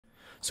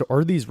So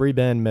are these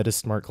Ray-Ban Meta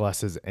smart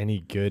glasses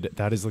any good?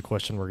 That is the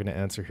question we're going to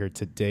answer here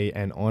today.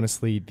 And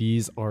honestly,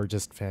 these are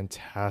just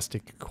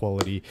fantastic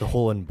quality. The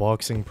whole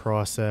unboxing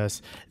process,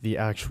 the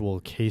actual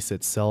case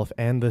itself,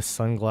 and the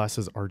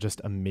sunglasses are just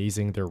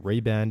amazing. They're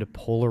Ray-Ban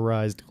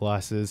polarized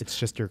glasses. It's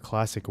just your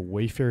classic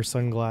Wayfair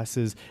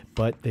sunglasses,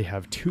 but they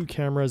have two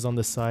cameras on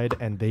the side,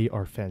 and they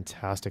are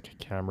fantastic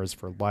cameras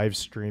for live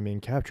streaming,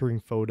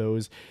 capturing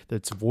photos.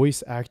 That's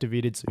voice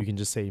activated, so you can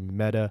just say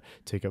Meta,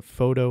 take a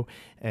photo,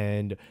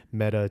 and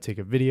Meta, take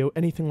a video,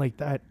 anything like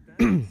that.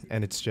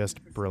 And it's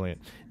just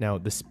brilliant. Now,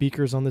 the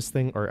speakers on this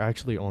thing are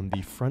actually on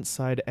the front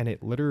side, and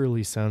it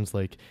literally sounds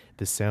like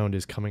the sound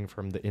is coming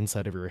from the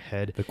inside of your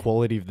head. The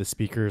quality of the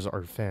speakers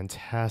are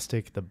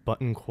fantastic. The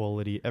button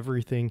quality,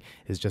 everything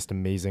is just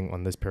amazing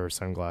on this pair of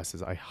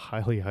sunglasses. I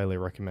highly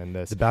recommend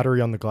this. The battery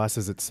on the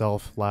glasses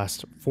itself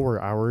lasts 4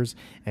 hours,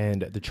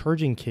 and the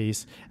charging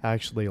case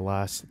actually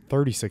lasts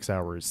 36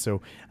 hours.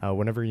 So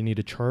whenever you need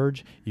to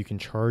charge, you can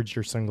charge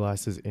your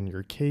sunglasses in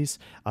your case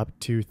up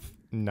to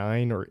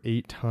 9 or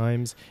 8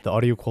 times. The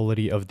audio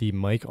quality of the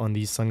mic on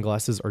these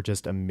sunglasses are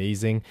just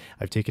amazing.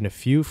 I've taken a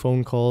few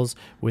phone calls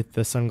with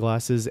the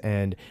sunglasses,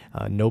 and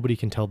nobody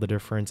can tell the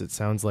difference. It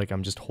sounds like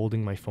I'm just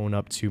holding my phone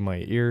up to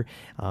my ear,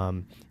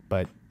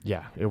 but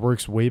yeah, it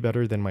works way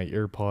better than my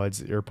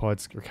AirPods.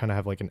 AirPods kind of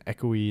have like an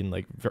echoey and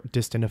like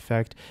distant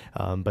effect,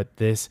 but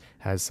this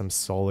has some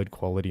solid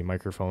quality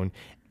microphone.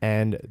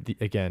 And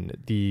again,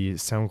 the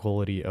sound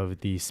quality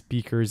of the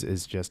speakers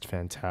is just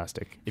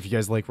fantastic. If you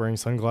guys like wearing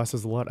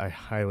sunglasses a lot, I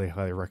highly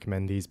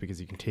recommend these because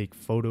you can take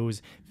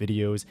photos,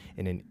 videos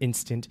in an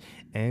instant,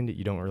 and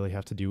you don't really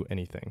have to do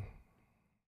anything.